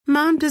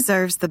Mom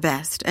deserves the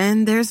best,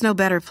 and there's no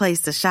better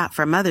place to shop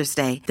for Mother's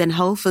Day than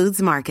Whole Foods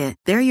Market.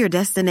 They're your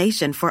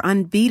destination for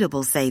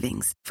unbeatable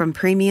savings, from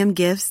premium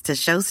gifts to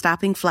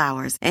show-stopping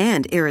flowers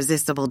and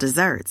irresistible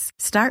desserts.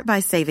 Start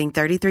by saving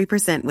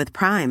 33% with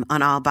Prime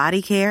on all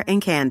body care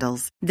and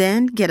candles.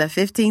 Then get a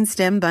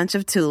 15-stem bunch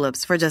of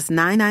tulips for just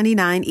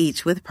 $9.99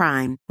 each with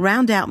Prime.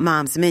 Round out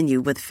Mom's menu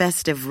with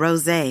festive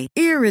rosé,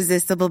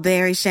 irresistible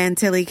berry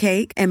chantilly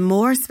cake, and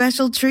more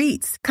special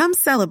treats. Come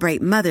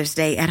celebrate Mother's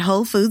Day at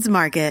Whole Foods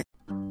Market.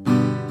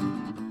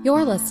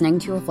 You're listening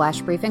to a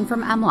flash briefing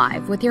from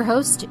MLive with your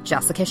host,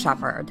 Jessica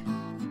Shepard.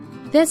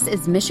 This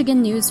is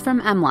Michigan News from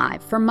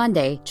MLive for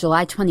Monday,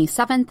 July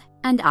 27th,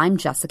 and I'm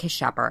Jessica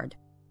Shepard.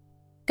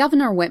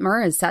 Governor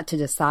Whitmer is set to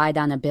decide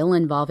on a bill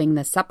involving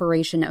the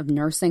separation of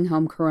nursing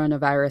home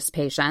coronavirus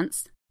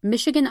patients.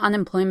 Michigan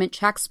unemployment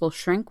checks will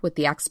shrink with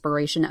the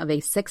expiration of a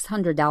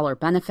 $600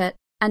 benefit,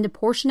 and a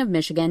portion of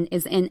Michigan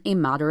is in a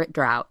moderate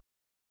drought.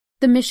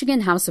 The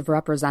Michigan House of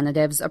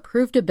Representatives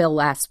approved a bill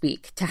last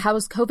week to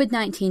house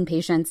COVID-19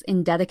 patients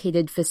in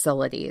dedicated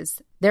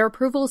facilities. Their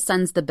approval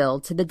sends the bill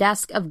to the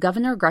desk of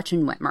Governor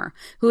Gretchen Whitmer,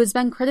 who has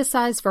been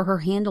criticized for her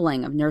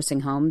handling of nursing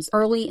homes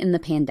early in the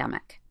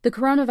pandemic. The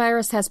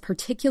coronavirus has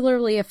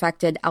particularly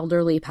affected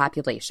elderly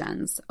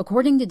populations.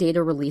 According to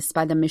data released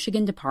by the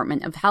Michigan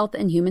Department of Health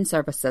and Human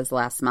Services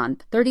last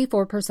month,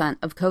 34%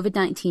 of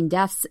COVID-19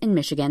 deaths in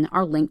Michigan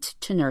are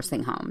linked to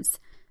nursing homes.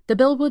 The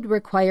bill would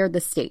require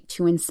the state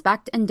to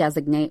inspect and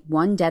designate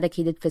one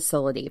dedicated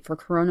facility for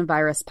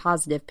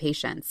coronavirus-positive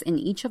patients in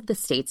each of the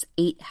state's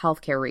 8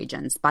 healthcare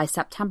regions by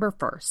September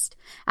 1st.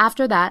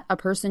 After that, a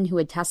person who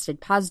had tested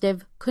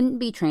positive couldn't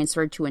be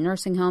transferred to a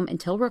nursing home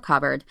until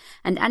recovered,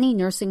 and any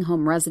nursing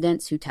home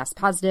residents who test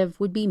positive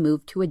would be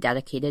moved to a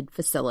dedicated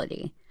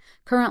facility.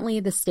 Currently,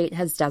 the state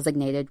has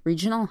designated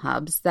regional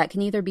hubs that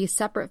can either be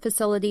separate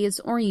facilities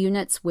or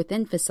units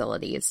within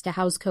facilities to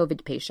house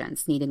COVID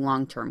patients needing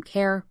long-term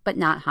care, but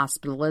not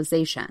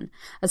hospitalization.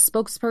 A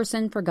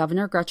spokesperson for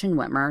Governor Gretchen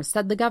Whitmer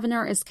said the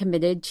governor is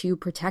committed to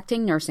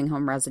protecting nursing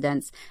home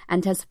residents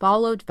and has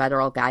followed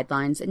federal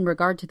guidelines in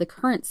regard to the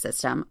current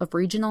system of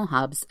regional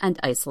hubs and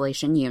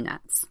isolation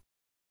units.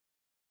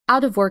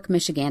 Out-of-work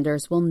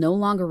Michiganders will no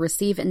longer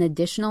receive an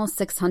additional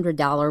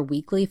 $600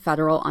 weekly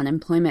federal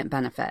unemployment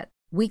benefit.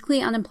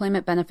 Weekly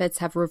unemployment benefits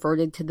have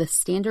reverted to the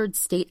standard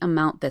state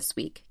amount this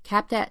week,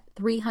 capped at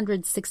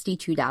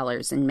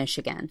 $362 in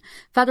Michigan.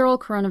 Federal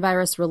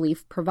coronavirus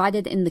relief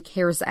provided in the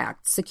CARES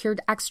Act secured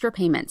extra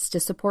payments to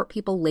support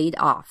people laid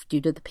off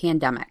due to the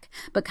pandemic,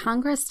 but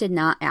Congress did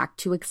not act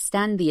to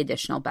extend the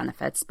additional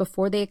benefits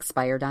before they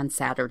expired on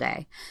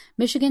Saturday.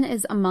 Michigan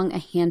is among a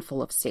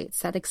handful of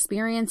states that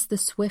experienced the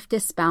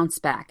swiftest bounce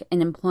back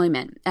in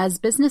employment as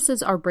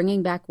businesses are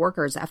bringing back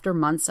workers after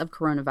months of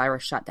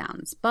coronavirus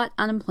shutdowns, but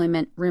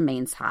unemployment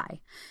remains high.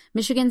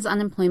 Michigan's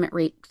unemployment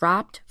rate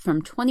dropped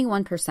from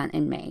 21%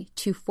 in May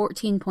to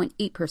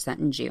 14.8%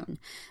 in June.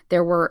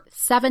 There were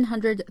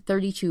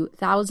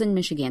 732,000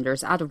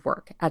 Michiganders out of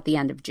work at the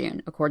end of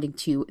June, according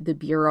to the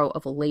Bureau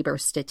of Labor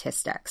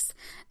Statistics.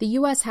 The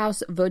U.S.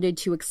 House voted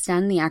to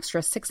extend the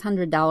extra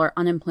 $600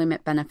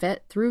 unemployment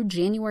benefit through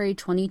January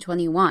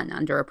 2021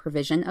 under a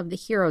provision of the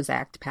HEROES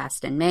Act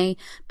passed in May,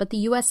 but the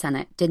U.S.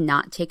 Senate did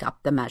not take up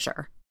the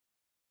measure.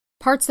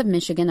 Parts of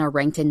Michigan are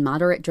ranked in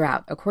moderate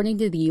drought, according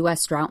to the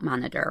U.S. Drought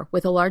Monitor,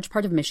 with a large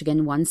part of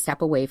Michigan one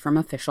step away from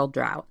official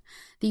drought.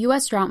 The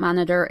U.S. Drought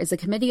Monitor is a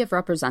committee of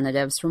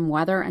representatives from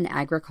weather and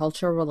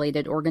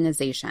agriculture-related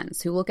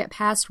organizations who look at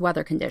past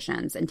weather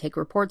conditions and take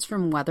reports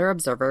from weather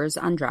observers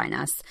on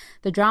dryness.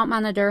 The Drought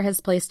Monitor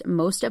has placed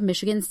most of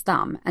Michigan's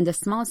thumb and a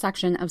small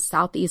section of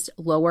southeast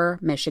lower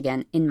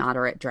Michigan in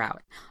moderate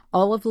drought.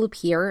 All of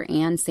Lapeer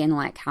and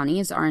Sanilac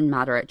counties are in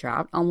moderate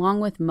drought,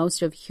 along with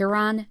most of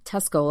Huron,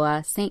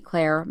 Tuscola, St.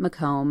 Clair,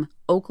 Macomb,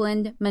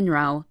 Oakland,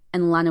 Monroe,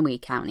 and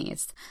Lenawee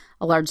counties.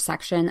 A large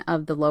section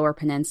of the lower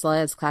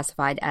peninsula is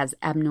classified as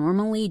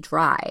abnormally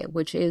dry,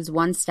 which is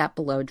one step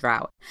below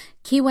drought.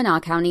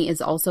 Keweenaw County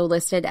is also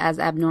listed as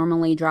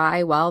abnormally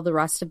dry, while the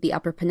rest of the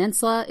upper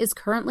peninsula is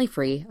currently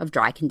free of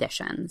dry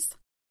conditions.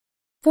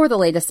 For the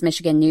latest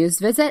Michigan news,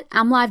 visit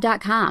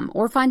mlive.com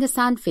or find us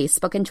on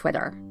Facebook and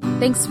Twitter.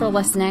 Thanks for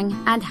listening,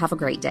 and have a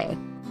great day.